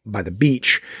 by the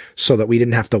beach so that we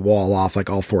didn't have to wall off like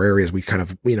all 4 areas. We kind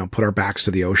of, put our backs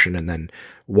to the ocean and then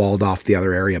walled off the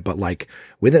other area. But like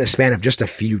within a span of just a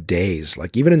few days,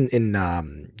 like even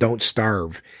in Don't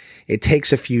Starve, it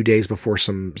takes a few days before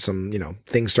some,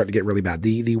 things start to get really bad.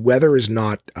 The weather is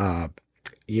not,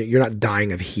 you're not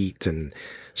dying of heat and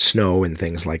snow and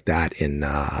things like that in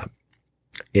the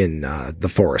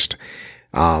forest.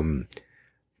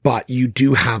 But you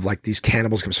do have like these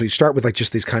cannibals come. So you start with like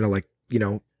just these kind of like,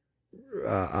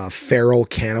 feral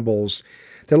cannibals.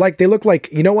 They look like,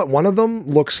 what? One of them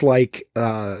looks like,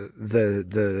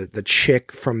 the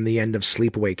chick from the end of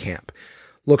Sleepaway Camp.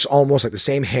 Looks almost like the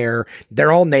same hair.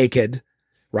 They're all naked,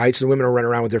 right? So the women are running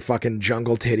around with their fucking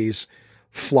jungle titties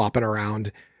flopping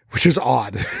around, which is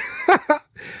odd.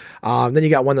 Then you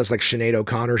got one that's like Sinead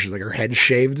O'Connor. She's like her head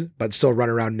shaved, but still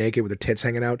running around naked with her tits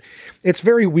hanging out. It's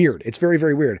very weird. It's very,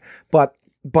 very weird. But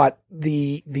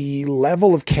the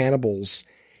level of cannibals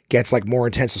gets like more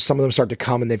intense. So some of them start to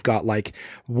come and they've got like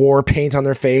war paint on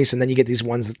their face. And then you get these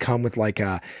ones that come with like,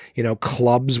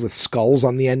 clubs with skulls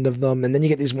on the end of them. And then you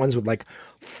get these ones with like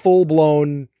full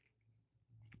blown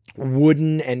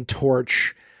wooden and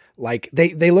torch. Like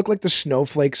they look like the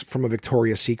snowflakes from a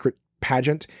Victoria's Secret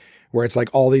pageant, where it's like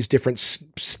all these different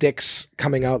sticks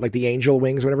coming out, like the angel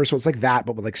wings or whatever. So it's like that,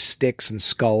 but with like sticks and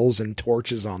skulls and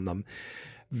torches on them.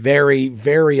 Very,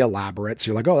 very elaborate. So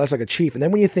you're like, oh, that's like a chief. And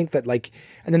then when you think that like,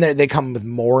 and then they come with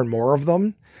more and more of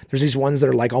them. There's these ones that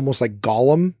are like almost like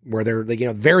Gollum, where they're like,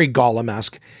 very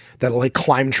Gollum-esque, that'll like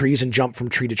climb trees and jump from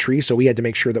tree to tree. So we had to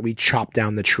make sure that we chopped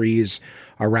down the trees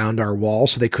around our wall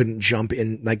so they couldn't jump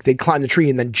in. Like they'd climb the tree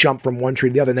and then jump from one tree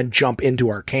to the other and then jump into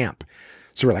our camp.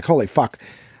 So we're like, holy fuck.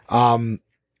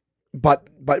 But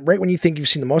right when you think you've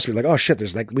seen the most of it, like, oh shit,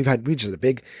 there's like, we just had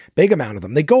a big amount of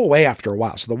them. They go away after a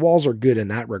while. So the walls are good in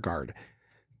that regard.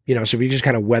 So if you just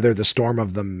kind of weather the storm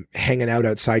of them hanging out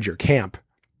outside your camp,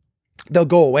 they'll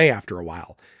go away after a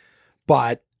while.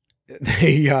 But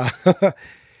they,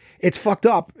 it's fucked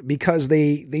up because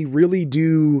they really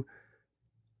do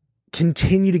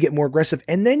continue to get more aggressive.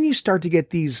 And then you start to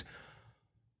get these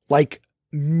like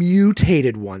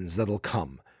mutated ones that'll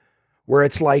come, where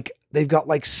it's like they've got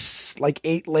like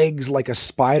 8 legs like a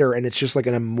spider, and it's just like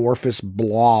an amorphous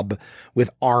blob with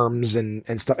arms and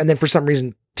stuff. And then for some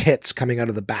reason, tits coming out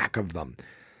of the back of them.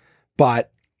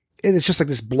 But it's just like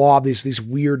this blob, these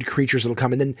weird creatures that'll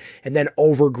come, and then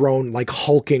overgrown like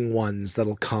hulking ones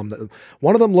that'll come.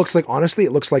 One of them looks like, honestly,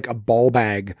 it looks like a ball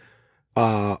bag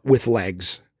with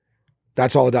legs.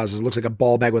 That's all it does. It looks like a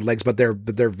ball bag with legs, but they're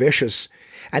vicious,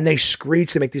 and they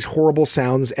screech. They make these horrible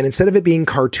sounds. And instead of it being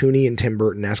cartoony and Tim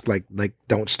Burton-esque, like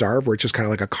Don't Starve, where it's just kind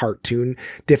of like a cartoon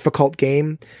difficult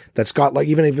game that's got like,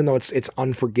 even though it's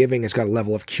unforgiving, it's got a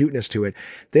level of cuteness to it.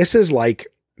 This is like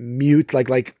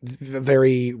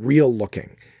very real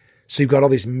looking. So you've got all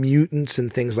these mutants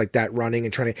and things like that running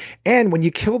and trying to, and when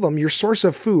you kill them, your source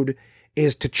of food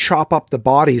is to chop up the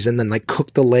bodies and then like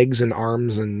cook the legs and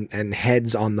arms and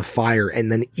heads on the fire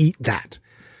and then eat that.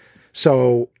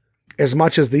 So as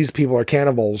much as these people are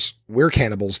cannibals, we're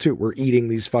cannibals too. We're eating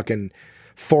these fucking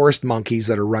forest monkeys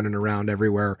that are running around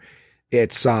everywhere.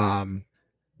 It's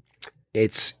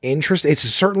interesting. It's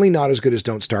certainly not as good as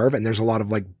Don't Starve. And there's a lot of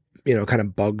like, kind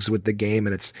of bugs with the game,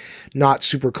 and it's not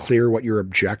super clear what your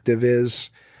objective is.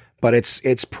 But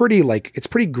it's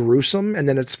pretty gruesome. And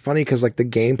then it's funny because like the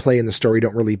gameplay and the story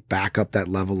don't really back up that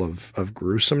level of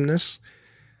gruesomeness.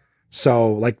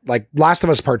 So like Last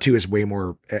of Us Part 2 is way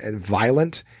more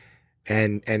violent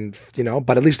and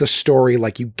but at least the story,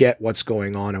 like you get what's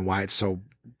going on and why it's so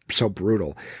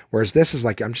brutal. Whereas this is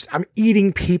like, I'm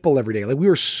eating people every day. Like we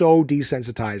are so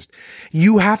desensitized.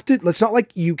 It's not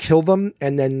like you kill them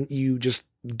and then you just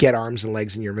get arms and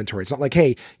legs in your inventory. It's not like,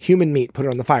 hey, human meat, put it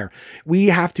on the fire. We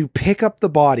have to pick up the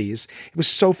bodies. It was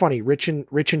so funny. Rich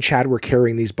and Chad were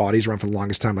carrying these bodies around for the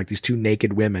longest time, like these two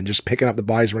naked women, just picking up the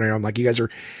bodies running around. Like, you guys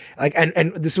are like, and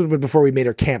this was before we made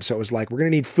our camp. So it was like, we're going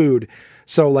to need food.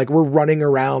 So like we're running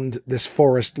around this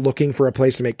forest looking for a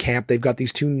place to make camp. They've got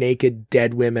these two naked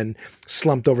dead women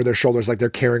slumped over their shoulders, like they're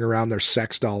carrying around their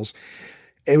sex dolls.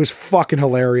 It was fucking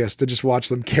hilarious to just watch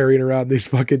them carrying around these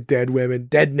fucking dead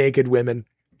naked women.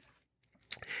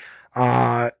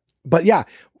 But yeah,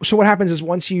 so what happens is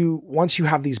once you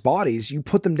have these bodies, you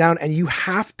put them down and you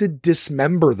have to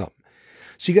dismember them.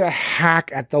 So you got to hack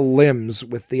at the limbs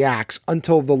with the axe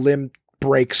until the limb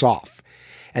breaks off.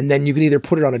 And then you can either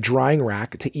put it on a drying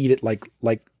rack to eat it like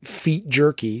feet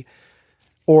jerky,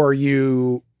 or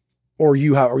you throw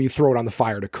it on the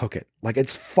fire to cook it. Like,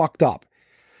 it's fucked up.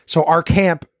 So our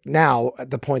camp now, at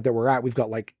the point that we're at, we've got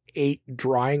like 8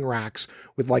 drying racks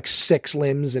with like 6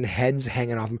 limbs and heads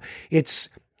hanging off them.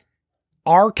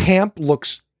 Our camp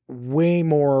looks way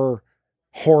more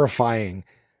horrifying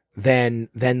than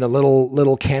the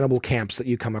little cannibal camps that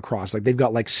you come across. Like, they've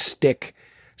got like stick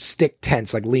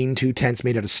tents, like lean-to tents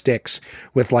made out of sticks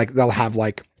with like, they'll have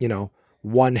like,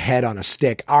 one head on a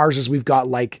stick. Ours is, we've got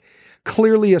like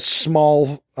clearly a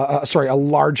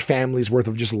large family's worth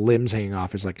of just limbs hanging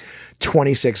off. It's like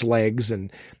 26 legs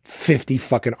and 50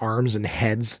 fucking arms and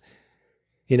heads,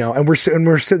 and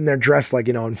we're sitting there dressed like,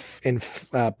 in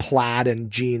plaid and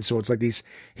jeans. So it's like these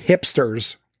fucking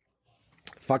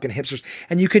hipsters.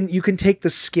 And you can take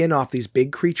the skin off these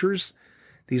big creatures.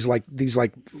 These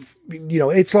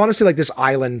it's honestly like this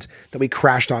island that we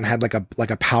crashed on had like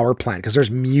a power plant, because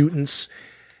there's mutants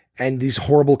and these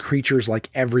horrible creatures like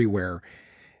everywhere.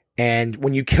 And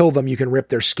when you kill them, you can rip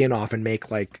their skin off and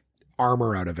make like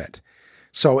armor out of it.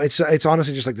 So it's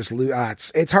honestly just like this.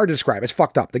 It's hard to describe. It's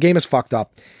fucked up. The game is fucked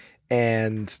up,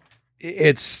 and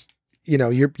it's, you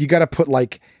got to put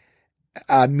like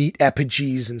meat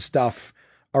effigies and stuff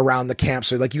around the camp.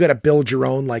 So like you got to build your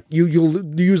own, like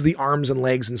you'll use the arms and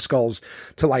legs and skulls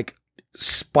to like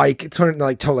spike, to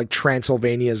like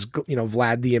Transylvania's,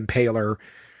 Vlad the Impaler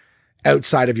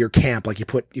outside of your camp. Like you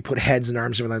put heads and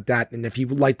arms and everything like that. And if you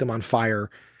light them on fire,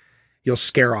 you'll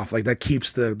scare off, like that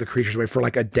keeps the creatures away for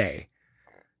like a day.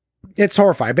 It's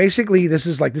horrifying. Basically, this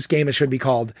is like, this game, it should be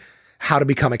called How to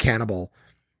Become a Cannibal.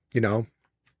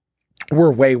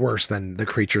 We're way worse than the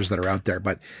creatures that are out there,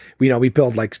 but we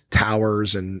build like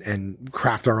towers and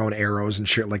craft our own arrows and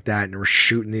shit like that. And we're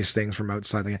shooting these things from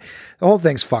outside. The whole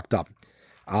thing's fucked up.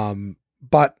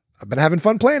 But I've been having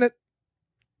fun playing it.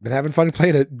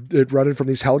 Running from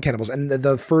these hell cannibals. And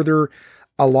the further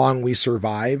along we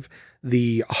survive,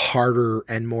 the harder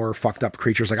and more fucked up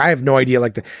creatures. Like, I have no idea,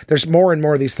 like there's more and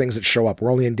more of these things that show up.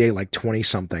 We're only in day like 20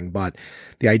 something, but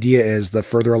the idea is the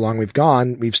further along we've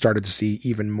gone, we've started to see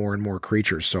even more and more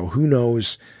creatures. So who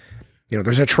knows,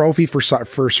 there's a trophy for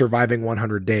surviving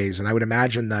 100 days. And I would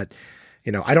imagine that,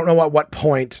 I don't know at what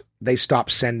point they stop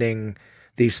sending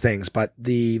these things, but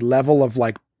the level of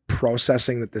like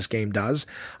processing that this game does,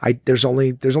 there's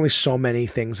only so many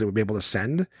things that would be able to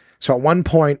send. So at one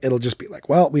point it'll just be like,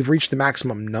 well, we've reached the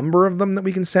maximum number of them that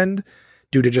we can send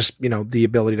due to just, the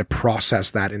ability to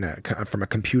process that from a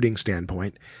computing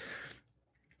standpoint.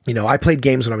 I played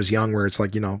games when I was young where it's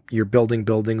like, you're building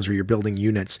buildings or you're building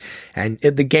units, and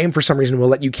the game for some reason will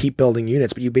let you keep building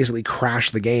units, but you basically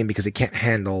crash the game because it can't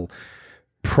handle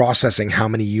processing how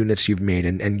many units you've made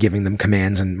and giving them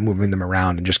commands and moving them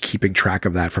around and just keeping track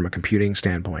of that from a computing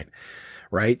standpoint.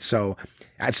 Right. So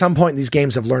at some point these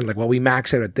games have learned like, well, we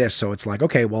max out at this. So it's like,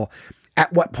 okay, well,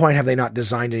 at what point have they not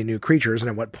designed any new creatures? And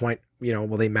at what point,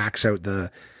 will they max out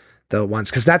the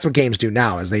ones? Cause that's what games do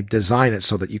now is they design it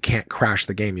so that you can't crash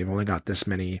the game. You've only got this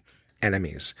many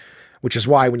enemies, which is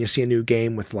why when you see a new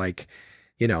game with like,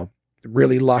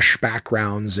 really lush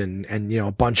backgrounds and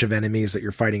a bunch of enemies that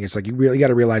you're fighting, it's like, you really got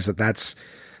to realize that that's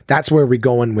where we're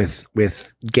going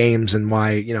with games and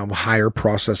why, higher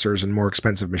processors and more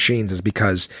expensive machines is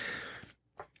because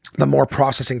the more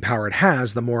processing power it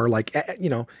has, the more like,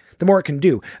 the more it can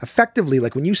do effectively.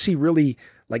 Like when you see really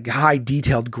like high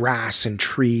detailed grass and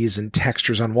trees and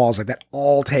textures on walls, like that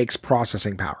all takes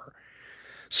processing power.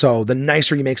 So the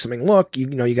nicer you make something look, you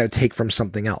got to take from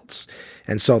something else.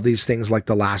 And so these things like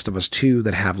The Last of Us 2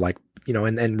 that have like,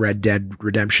 and Red Dead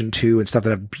Redemption 2 and stuff that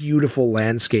have beautiful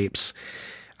landscapes,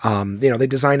 they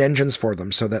design engines for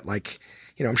them so that like,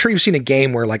 I'm sure you've seen a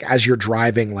game where like, as you're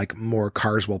driving, like more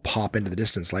cars will pop into the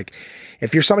distance. Like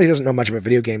if you're somebody who doesn't know much about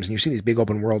video games and you see these big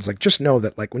open worlds, like just know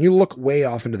that like when you look way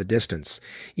off into the distance,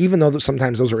 even though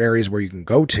sometimes those are areas where you can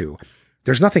go to,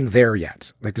 there's nothing there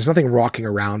yet. Like there's nothing rocking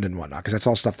around and whatnot, because that's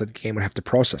all stuff that the game would have to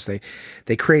process.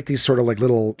 They create these sort of like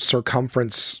little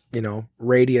circumference,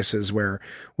 radiuses where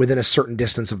within a certain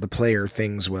distance of the player,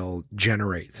 things will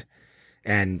generate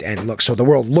and look. So the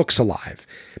world looks alive.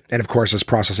 And of course, as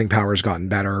processing power has gotten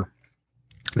better,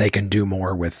 they can do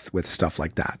more with stuff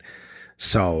like that.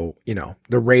 So, the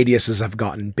radiuses have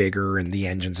gotten bigger and the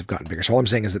engines have gotten bigger. So all I'm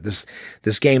saying is that this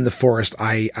game, The Forest,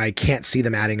 I can't see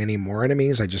them adding any more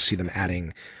enemies. I just see them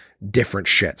adding different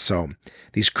shit. So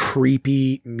these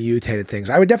creepy mutated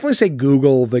things, I would definitely say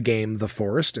Google the game, The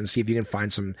Forest, and see if you can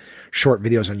find some short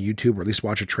videos on YouTube or at least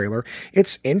watch a trailer.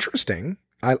 It's interesting.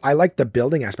 I like the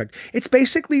building aspect. It's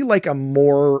basically like a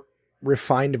more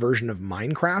refined version of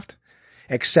Minecraft,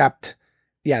 except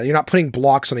yeah, you're not putting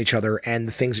blocks on each other and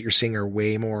the things that you're seeing are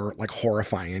way more like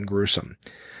horrifying and gruesome.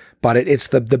 But it's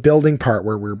the building part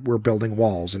where we're building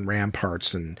walls and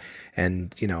ramparts and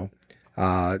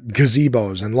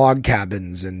gazebos and log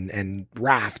cabins and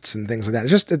rafts and things like that.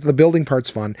 It's just the building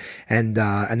part's fun and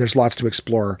there's lots to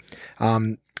explore.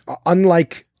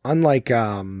 Unlike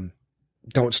Don't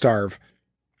Starve,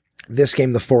 this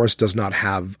game, The Forest, does not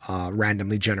have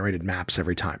randomly generated maps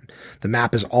every time. The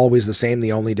map is always the same.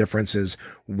 The only difference is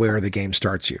where the game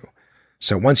starts you.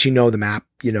 So once you know the map,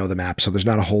 you know the map. So there's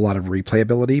not a whole lot of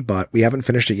replayability, but we haven't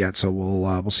finished it yet. So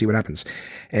we'll see what happens.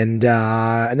 And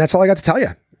that's all I got to tell you,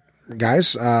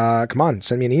 guys. Come on,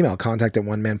 send me an email,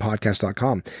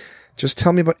 contact@onemanpodcast.com. Just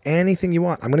tell me about anything you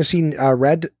want. I'm going to see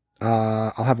Red.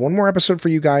 I'll have one more episode for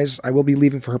you guys. I will be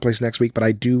leaving for her place next week, but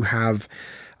I do have,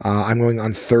 I'm going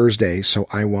on Thursday, so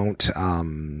I won't,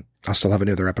 I'll still have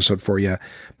another episode for you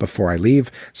before I leave.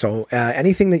 So,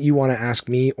 anything that you want to ask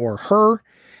me or her,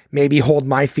 maybe hold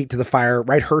my feet to the fire,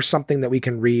 write her something that we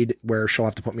can read where she'll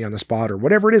have to put me on the spot or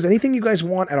whatever it is, anything you guys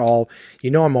want at all,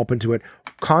 I'm open to it.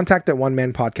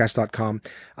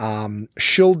 Contact@onemanpodcast.com.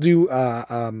 She'll do,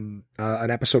 an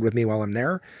episode with me while I'm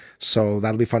there. So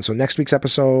that'll be fun. So next week's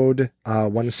episode,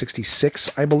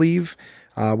 166, I believe,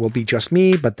 will be just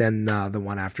me, but then, the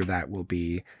one after that will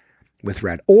be with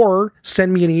Red. Or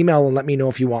send me an email and let me know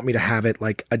if you want me to have it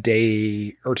like a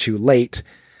day or two late.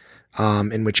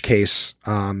 In which case,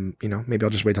 maybe I'll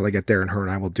just wait till I get there and her and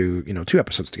I will do, 2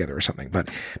 episodes together or something. But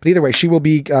either way, she will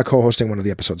be co-hosting one of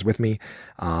the episodes with me.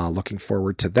 Looking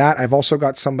forward to that. I've also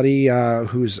got somebody,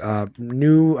 who's a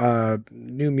new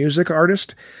music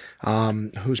artist,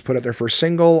 who's put out their first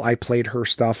single. I played her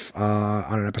stuff,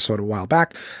 on an episode a while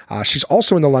back. She's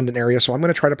also in the London area. So I'm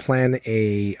going to try to plan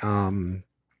an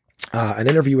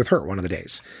interview with her one of the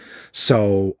days.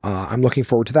 So, I'm looking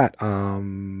forward to that.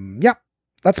 Yeah.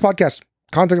 That's the podcast.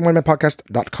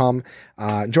 Contact@onemanpodcast.com.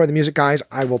 Enjoy the music, guys.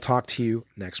 I will talk to you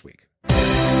next week.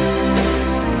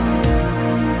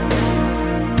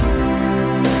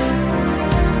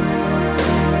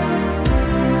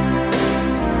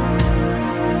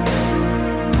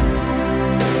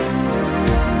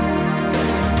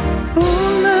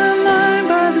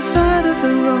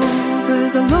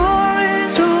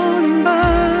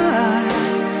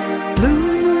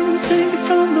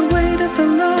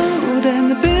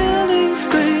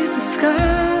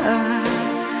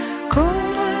 Cold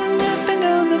wind ripping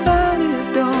down the valley.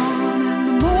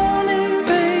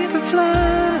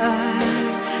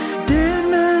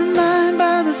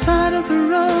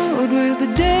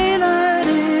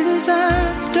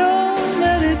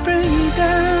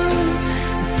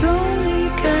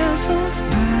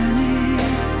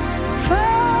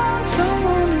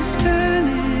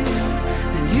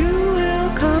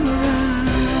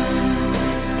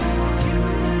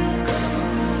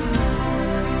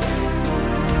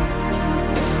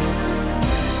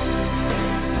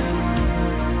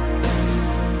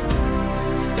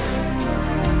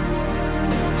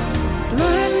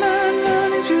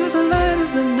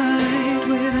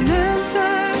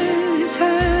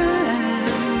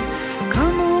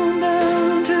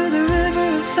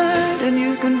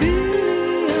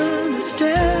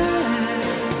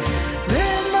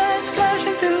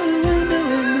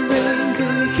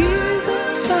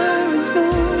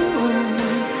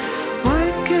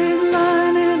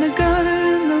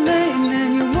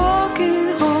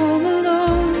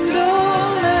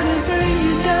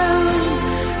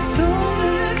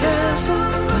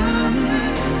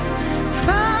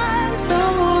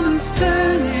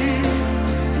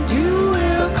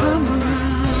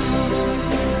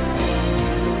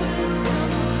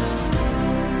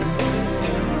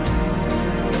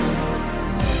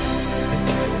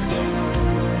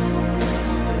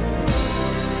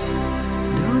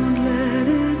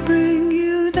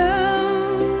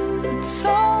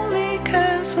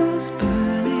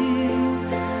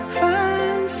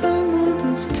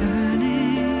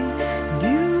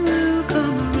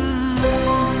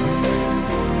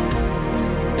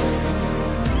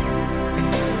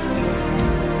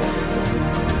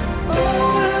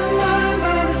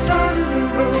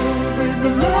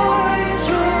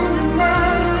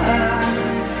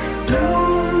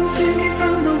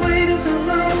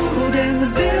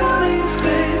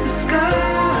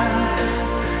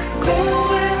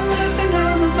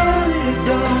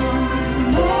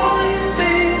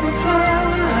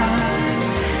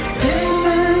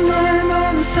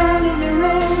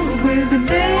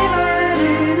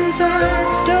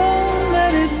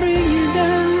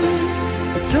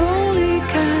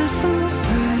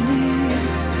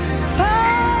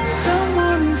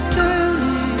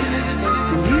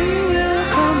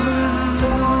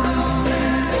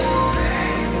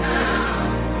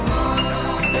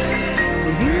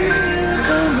 Bye.